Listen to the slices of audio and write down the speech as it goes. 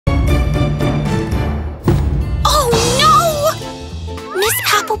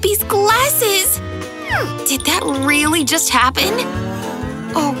Poppy's glasses! Did that really just happen?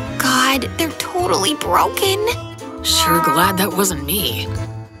 Oh God, they're totally broken. Sure glad that wasn't me.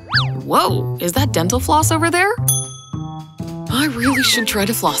 Whoa, is that dental floss over there? I really should try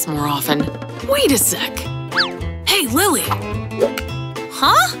to floss more often. Wait a sec. Hey, Lily!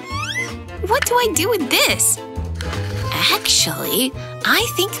 Huh? What do I do with this? Actually, I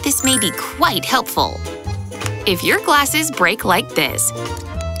think this may be quite helpful. If your glasses break like this,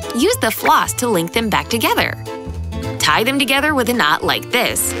 use the floss to link them back together. Tie them together with a knot like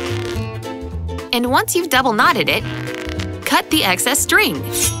this. And once you've double knotted it, cut the excess string.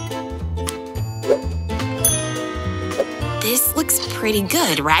 This looks pretty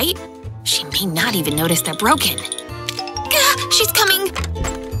good, right? She may not even notice they're broken. Gah, she's coming!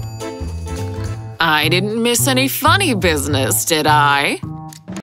 I didn't miss any funny business, did I?